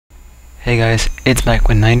Hey guys, it's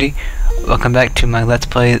Mike190. Welcome back to my Let's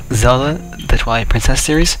Play Zelda, the Twilight Princess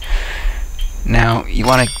series. Now, you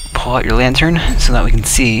want to pull out your lantern so that we can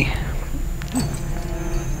see.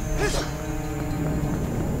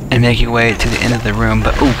 And make your way to the end of the room,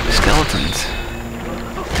 but ooh, skeletons.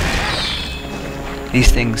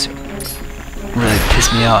 These things really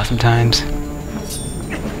piss me off sometimes.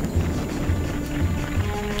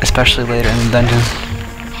 Especially later in the dungeon.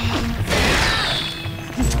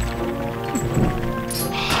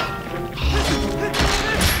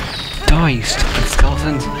 Die, you stupid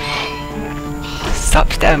skeletons!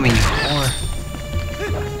 Stop stabbing me, you whore!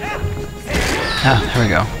 Ah, there we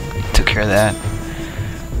go. Took care of that.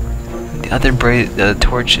 The other the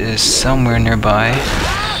torch is somewhere nearby.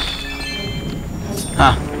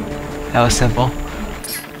 Huh. That was simple.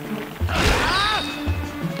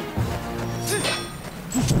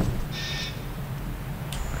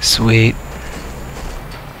 Sweet.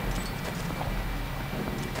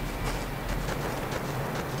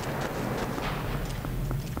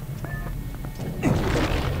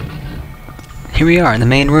 Here we are in the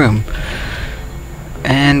main room.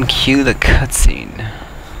 And cue the cutscene.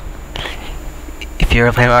 If you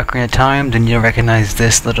ever played Ocarina of Time, then you'll recognize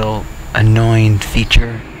this little annoying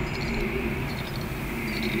feature.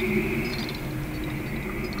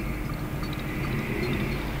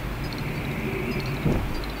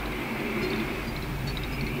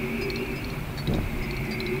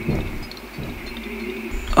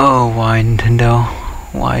 Oh, why, Nintendo?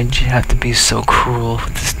 Why'd you have to be so cruel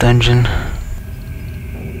with this dungeon?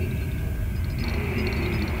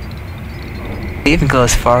 They even go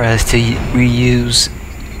as far as to reuse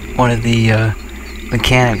one of the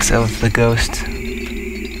mechanics of the ghost.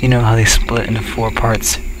 You know how they split into 4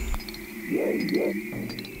 parts.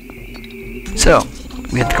 So,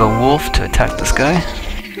 we have to go wolf to attack this guy.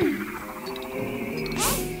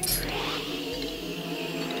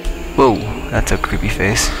 Whoa, that's a creepy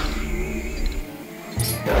face.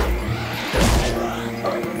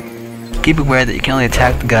 Keep aware that you can only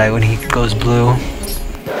attack the guy when he goes blue.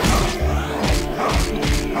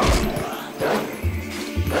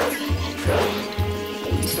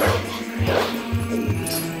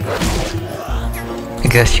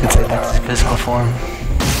 I guess you could say that's his physical form.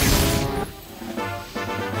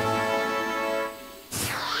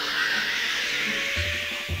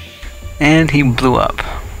 And he blew up.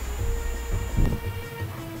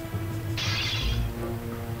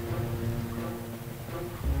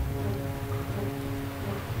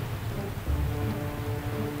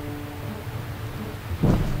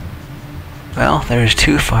 Well, there's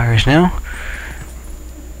 2 fires now.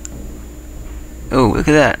 Oh, look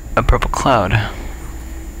at that, a purple cloud.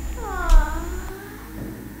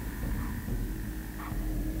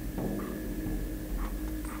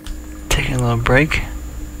 Taking a little break.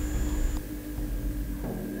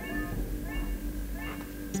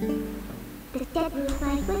 The step will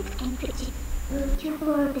find works and preaching. Will you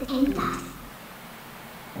for the canvas?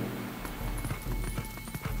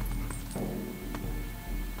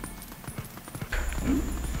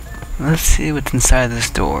 Let's see what's inside this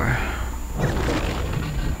door.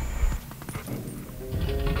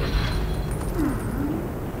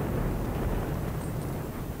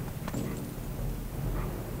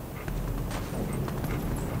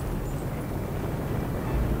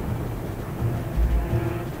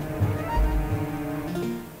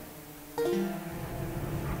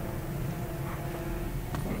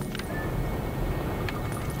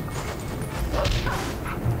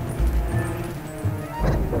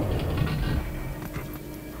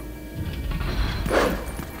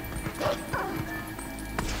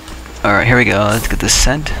 Alright, here we go. Let's get this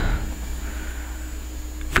scent.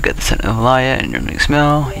 Forget the scent of Laya and your new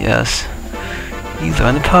smell. Yes. You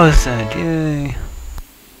learned the post scent. Yay.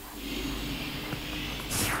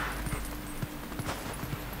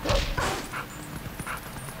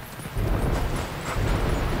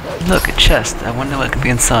 Look, a chest. I wonder what could be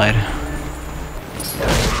inside.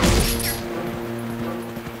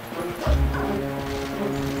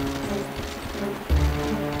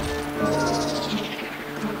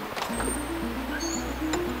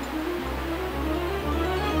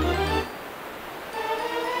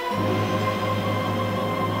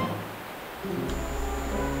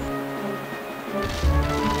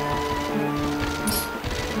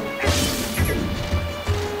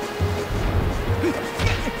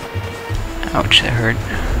 Ouch, that hurt.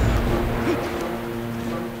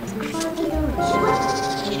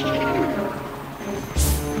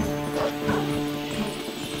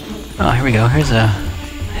 Oh, here we go. Here's a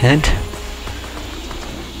hint.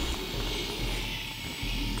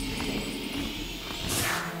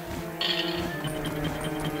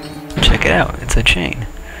 check it out. It's a chain,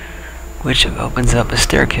 which opens up a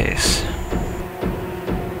staircase.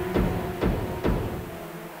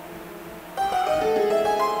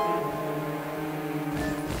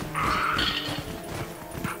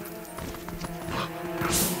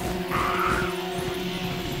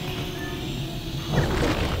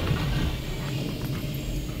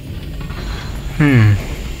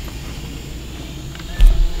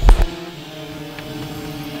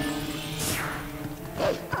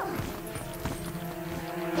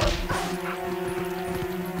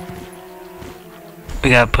 We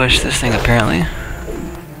gotta push this thing apparently.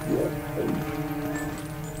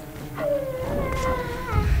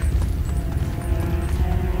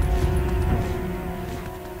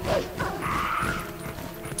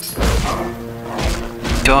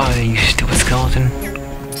 Die, you stupid skeleton.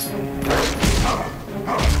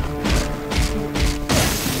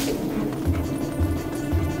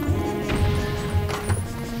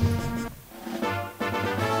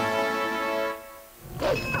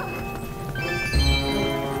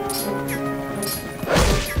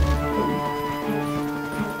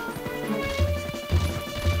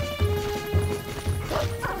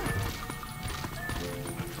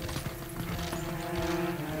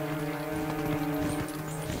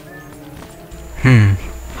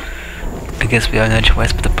 I guess we have no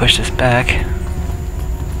choice but to push this back.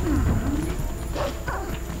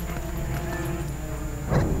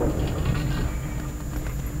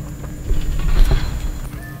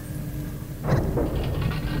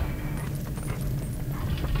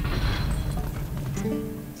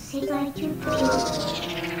 Say like you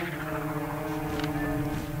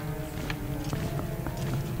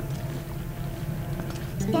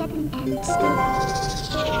Stepping and stop.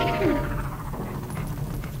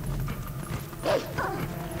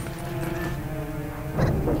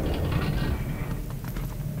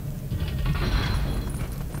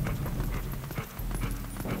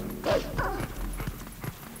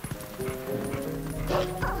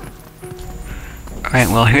 Alright,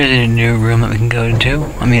 well here's a new room that we can go into.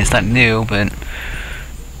 I mean, it's not new, but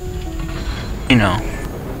you know.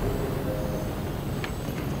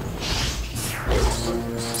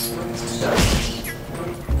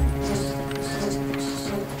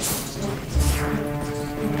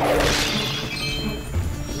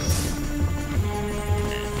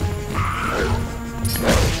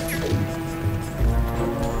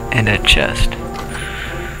 And a chest.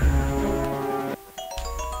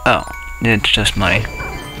 Oh, it's just money.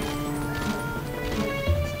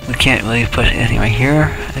 We can't really push anything right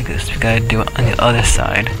here. I guess we gotta do it on the other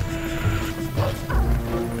side.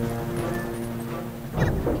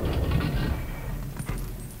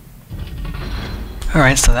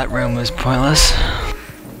 Alright, so that room was pointless.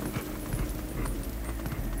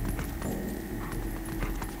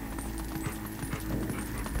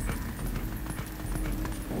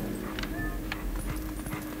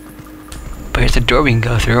 But here's a door we can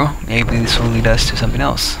go through. Maybe this will lead us to something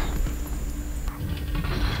else.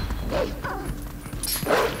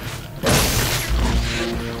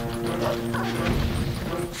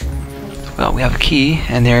 Well, we have a key,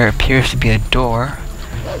 and there appears to be a door.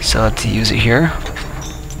 So let's use it here.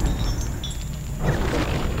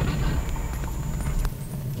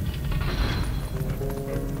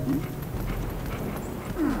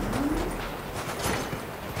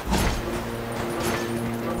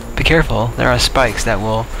 Be careful, there are spikes that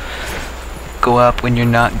will go up when you're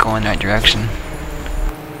not going that direction.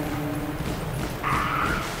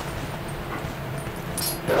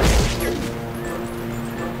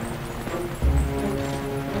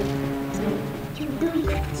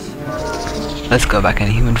 Let's go back in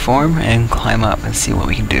human form and climb up and see what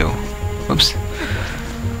we can do. Oops.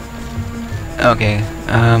 Okay,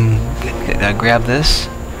 gotta grab this.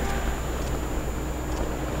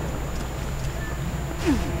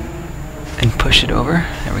 And push it over.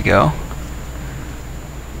 There we go.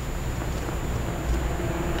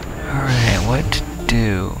 Alright, what to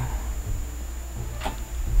do?